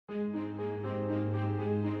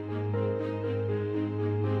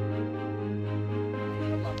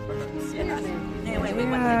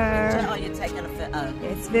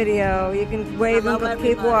It's video. You can wave and go,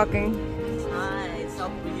 keep walking. Hi, so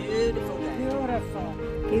beautiful day. Beautiful.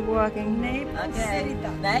 Keep walking. Okay,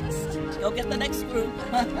 next. Go get the next group.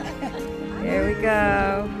 There we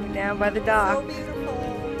go. Down by the dock. So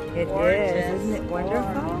beautiful. It is. Isn't it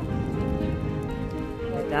wonderful?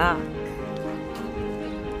 The dock.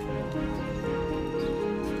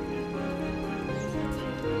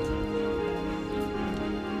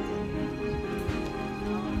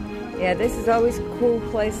 Yeah, this is always a cool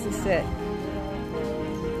place to sit.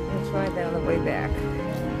 Let's try it down the way back.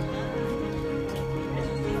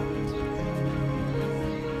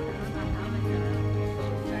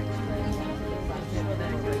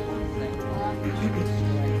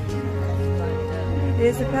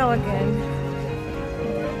 There's a pelican.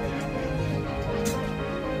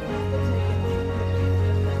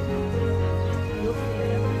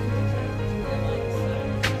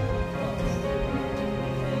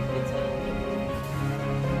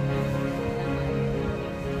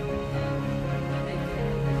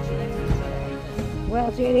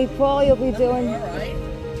 Well, Jeannie, Paul, you'll be doing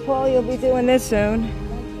this soon.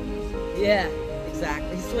 Yeah,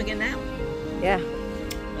 exactly. He's swinging now. Yeah.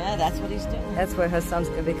 Yeah, that's what he's doing. That's where her son's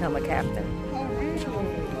going to become a captain. Yeah,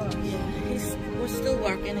 we're still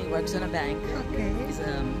working. He works in a bank. Okay. He's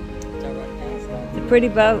director. It's a pretty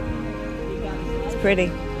boat. It's pretty.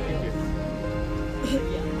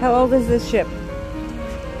 How old is this ship? 3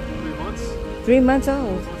 months. 3 months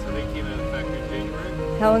old. So they came out of the factory in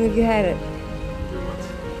January. How long have you had it? 3 months.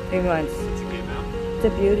 3 months. It's a game now. It's a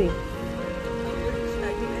beauty.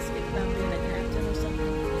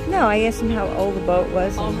 No, I asked him how old the boat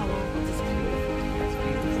was. Oh, And how old is this? That's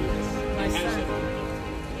beautiful.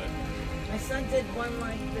 My son did one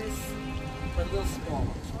like this, but a little smaller.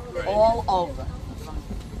 Right. All over.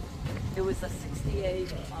 It was a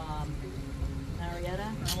 68 Marietta,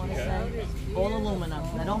 I want to say. All aluminum.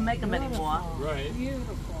 They don't make them anymore. Right.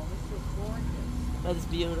 Beautiful. This is gorgeous. But it's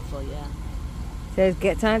beautiful, yeah. says,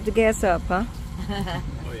 get time to gas up, huh?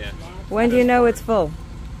 Oh yeah. When do you know it's full?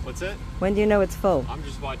 What's that? When do you know it's full? I'm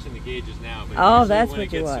just watching the gauges now. But Oh, usually that's when what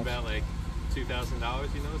it you gets watch. about like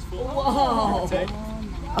 $2,000, you know it's full. Whoa! That's it.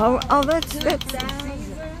 Oh, that's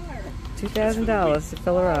 $2,000 to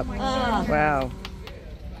fill her up. Ah. Wow.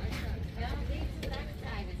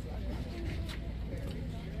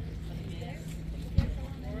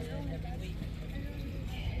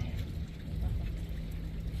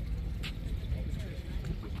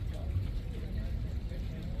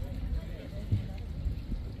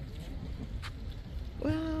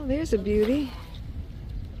 Well, there's a beauty.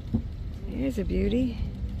 There's a beauty.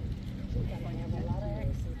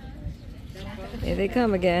 Here they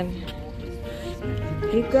come again.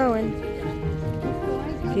 Keep going.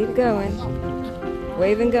 Keep going.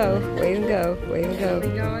 Wave and go. Wave and go. Wave and go.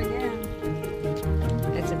 Go again.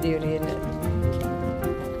 That's a beauty, isn't it?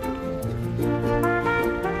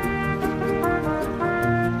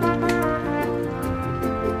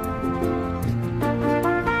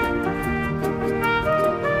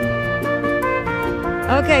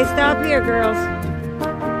 Okay, stop here, girls.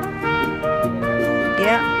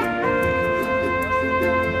 Yeah.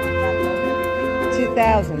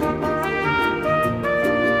 2,000.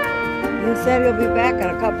 He said he'll be back in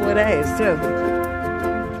a couple of days, too.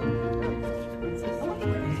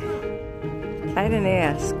 I didn't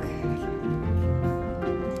ask.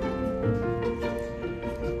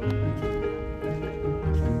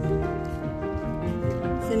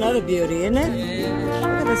 It's another beauty, isn't it? Look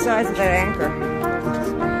at the size of that anchor.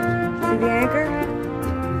 See the anchor?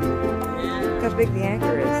 Look how big the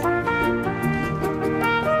anchor is.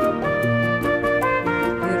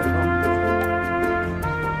 Beautiful.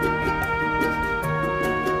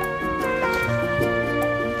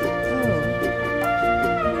 Oh.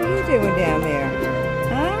 What are you doing down there?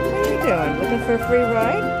 Huh? What are you doing? Looking for a free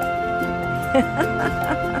ride?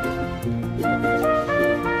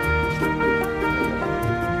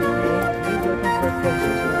 He's looking for a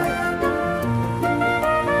fisher's ride.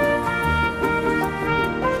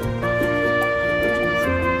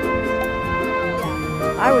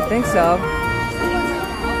 I would think so. I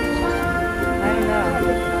don't know.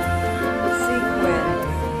 Sequin.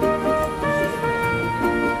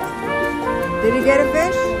 Did he get a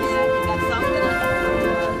fish? He got something.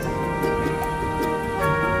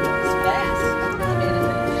 It's fast.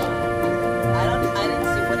 I didn't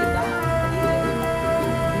see what he got.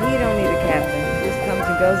 He don't need a captain. He just comes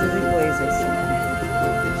and goes as he pleases.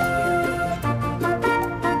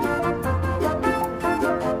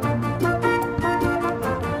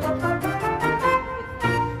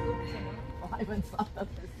 I haven't thought of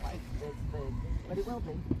this like this big, but it will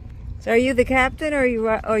be. So are you the captain or you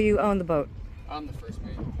own the boat? I'm the first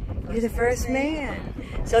man. You're the first man.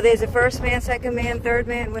 So there's a first man, second man, third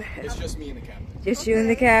man. It's just me and the captain. Just you and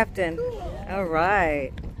the captain. All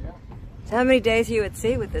right. Yeah. So how many days are you at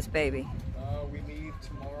sea with this baby? We leave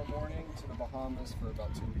tomorrow morning to the Bahamas for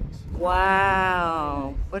about 2 weeks.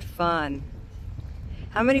 Wow, what fun.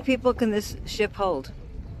 How many people can this ship hold?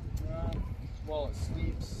 Well, it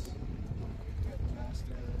sleeps. We have the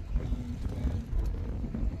master, queen,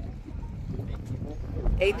 twin. 8 people.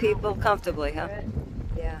 8 people comfortably, huh?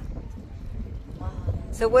 Yeah.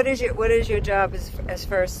 So what is your job as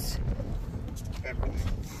first? Everything.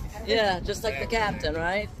 Yeah, just like the captain,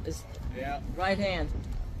 right? His Yeah. right hand.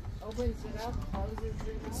 Opens it up, closes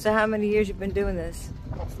it. So how many years you've been doing this?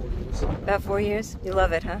 About 4 years. About 4 years? You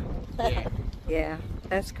love it, huh? Yeah. Yeah,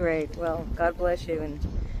 that's great. Well, God bless you and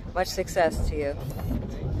much success to you.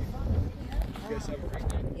 Thank you. You guys have a great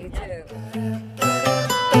day. You too.